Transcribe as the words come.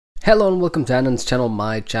Hello and welcome to Anden's channel,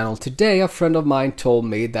 my channel. Today a friend of mine told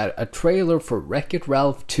me that a trailer for Wreck-It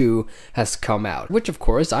Ralph 2 has come out, which of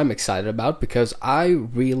course I'm excited about because I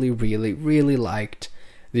really liked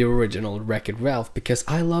the original Wreck-It Ralph because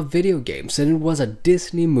I love video games, and it was a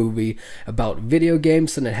Disney movie about video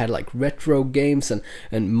games, and it had like retro games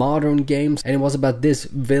and modern games, and it was about this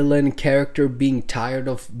villain character being tired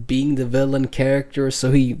of being the villain character,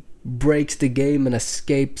 so he breaks the game and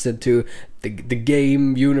escapes into the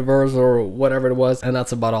game universe or whatever it was, and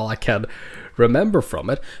that's about all I can remember from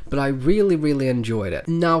it. But I really enjoyed it.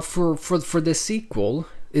 Now for the sequel,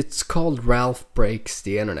 it's called Ralph Breaks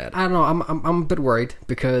the Internet. I don't know, I'm a bit worried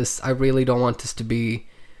because I really don't want this to be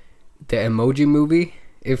the emoji movie,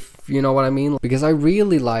 if you know what I mean, because I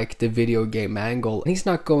really like the video game angle. He's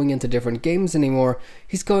not going into different games anymore,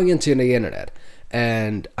 he's going into the internet,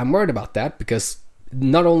 and I'm worried about that because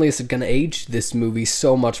not only is it gonna age this movie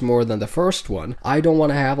so much more than the first one, I don't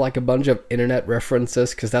want to have like a bunch of internet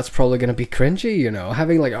references because that's probably gonna be cringy, you know,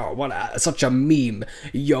 having like, oh, what such a meme,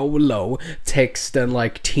 YOLO text and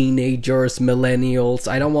like teenagers, millennials.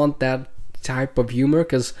 I don't want that type of humor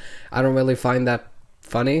because I don't really find that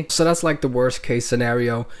funny. So that's like the worst case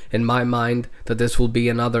scenario in my mind, that this will be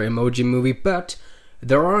another emoji movie. But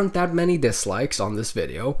there aren't that many dislikes on this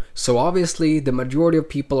video, so obviously the majority of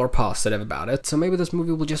people are positive about it. So maybe this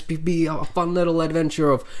movie will just be a fun little adventure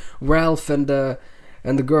of Ralph and the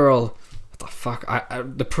girl. What the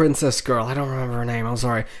fuck? The princess girl. I don't remember her name. I'm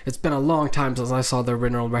sorry. It's been a long time since I saw the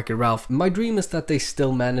original Wreck-It Ralph. My dream is that they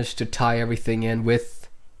still manage to tie everything in with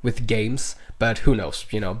games, but who knows?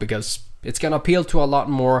 You know, because it's gonna appeal to a lot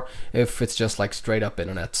more if it's just like straight up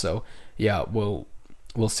internet. So yeah, we'll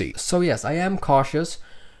see. So yes, I am cautious,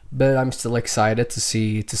 but I'm still excited to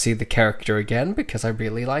see the character again because I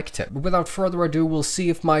really liked it. But without further ado, we'll see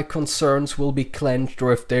if my concerns will be clenched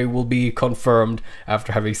or if they will be confirmed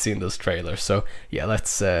after having seen this trailer. So yeah,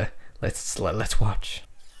 let's watch.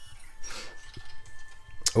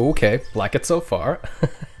 Okay, like it so far.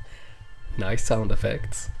 Nice sound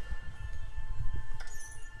effects.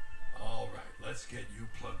 All right, let's get you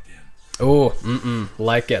plugged in. Oh,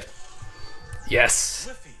 like it. Yes.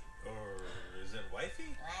 Wiffy, or is it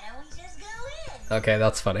wifey? Why don't we just go in? Okay,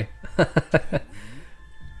 that's funny.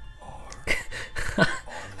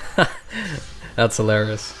 That's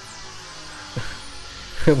hilarious.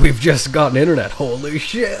 We've just gotten internet. Holy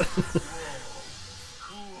shit.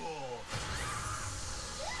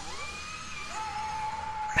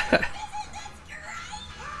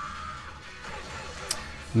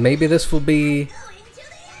 Maybe this will be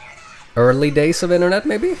early days of internet,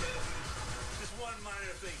 maybe?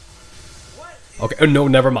 Okay, oh no,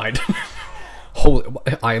 never mind. Holy,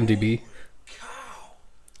 IMDb. Cow!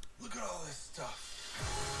 Look at all this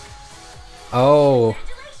stuff. Oh.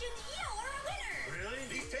 Really?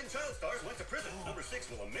 These 10 child stars went to prison. Number 6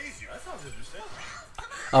 will amaze you. That sounds interesting.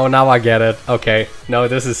 Oh, now I get it. Okay, no,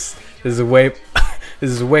 this is way this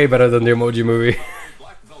is way better than the Emoji Movie.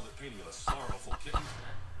 Black velvet painting of a sorrowful kitten.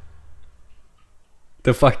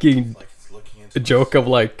 The fucking Like it's looking into joke of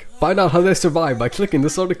like, find out how they survive by clicking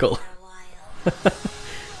this article.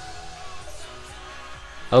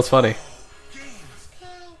 That was funny.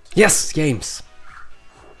 Yes, games.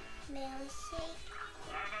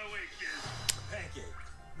 pancake,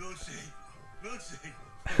 milkshake, milkshake.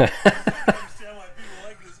 I understand why people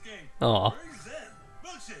like this game. Aw. Where's Zen?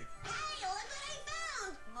 Milkshake. Hey, look what I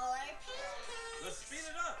found! More pancakes! Let's speed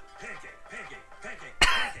it up. Pancake, pancake, pancake,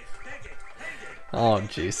 pancake, pancake, pancake. Oh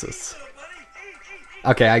Jesus. Little buddy, eat.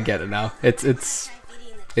 Okay, I get it now. It's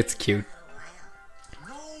cute.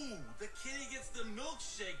 No, the kitty gets the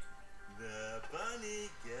milkshake. The bunny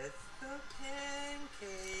gets the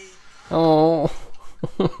pancake. Oh.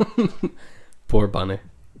 Poor bunny.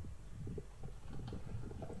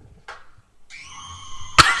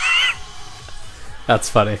 That's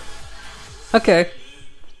funny. Okay.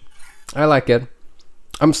 I like it.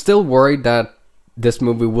 I'm still worried that this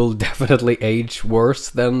movie will definitely age worse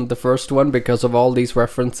than the first one because of all these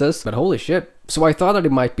references, but holy shit. So I thought that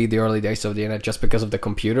it might be the early days of the internet just because of the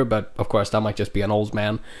computer, but of course that might just be an old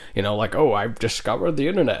man, you know, like, oh, I've discovered the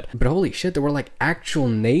internet. But holy shit, there were like actual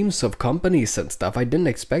names of companies and stuff. I didn't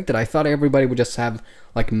expect it. I thought everybody would just have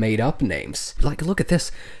like made up names. Like, look at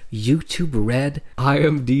this. YouTube Red,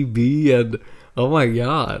 IMDb, and oh my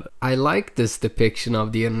god. I like this depiction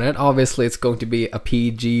of the internet. Obviously it's going to be a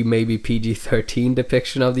PG, maybe PG-13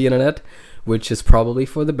 depiction of the internet, which is probably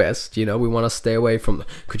for the best, you know, we want to stay away from...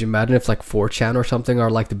 Could you imagine if like 4chan or something are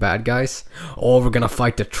like the bad guys? Oh, we're gonna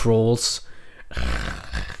fight the trolls.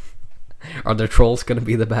 Are the trolls gonna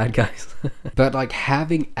be the bad guys? But like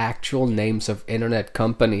having actual names of internet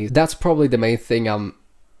companies, that's probably the main thing I'm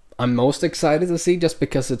I'm most excited to see, just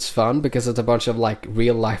because it's fun, because it's a bunch of like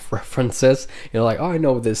real life references. You know, like, oh, I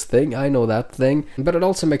know this thing, I know that thing. But it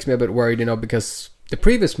also makes me a bit worried, you know, because the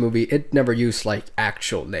previous movie, it never used like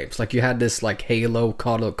actual names. Like you had this like Halo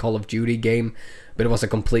Call of Duty game, but it was a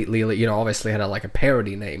completely, you know, obviously had like a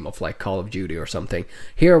parody name of like Call of Duty or something.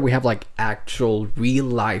 Here we have like actual real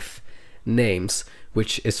life names,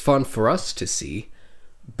 which is fun for us to see,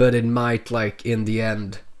 but it might like in the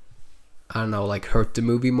end, I don't know, like hurt the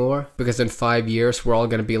movie more, because in 5 years we're all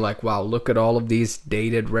gonna be like, wow, look at all of these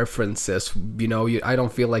dated references. You know, I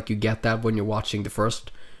don't feel like you get that when you're watching the first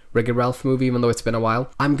Wreck-It Ralph movie, even though it's been a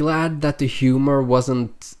while. I'm glad that the humor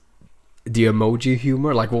wasn't the emoji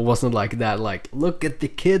humor, like what wasn't like that, like look at the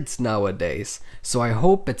kids nowadays. So I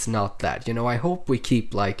hope it's not that, you know. I hope we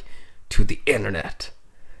keep like to the internet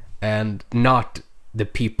and not the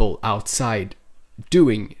people outside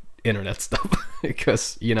doing internet stuff,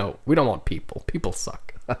 because, you know, we don't want people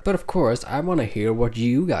suck. But of course, I want to hear what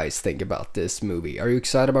you guys think about this movie. Are you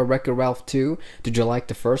excited about Wreck-It Ralph 2? Did you like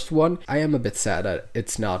the first one? I am a bit sad that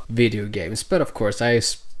it's not video games, but of course,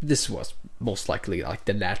 this was most likely like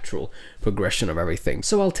the natural progression of everything,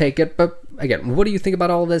 so I'll take it. But again, what do you think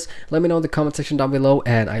about all of this? Let me know in the comment section down below,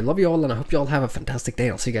 and I love you all, and I hope you all have a fantastic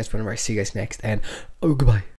day. I'll see you guys whenever I see you guys next, and oh, goodbye.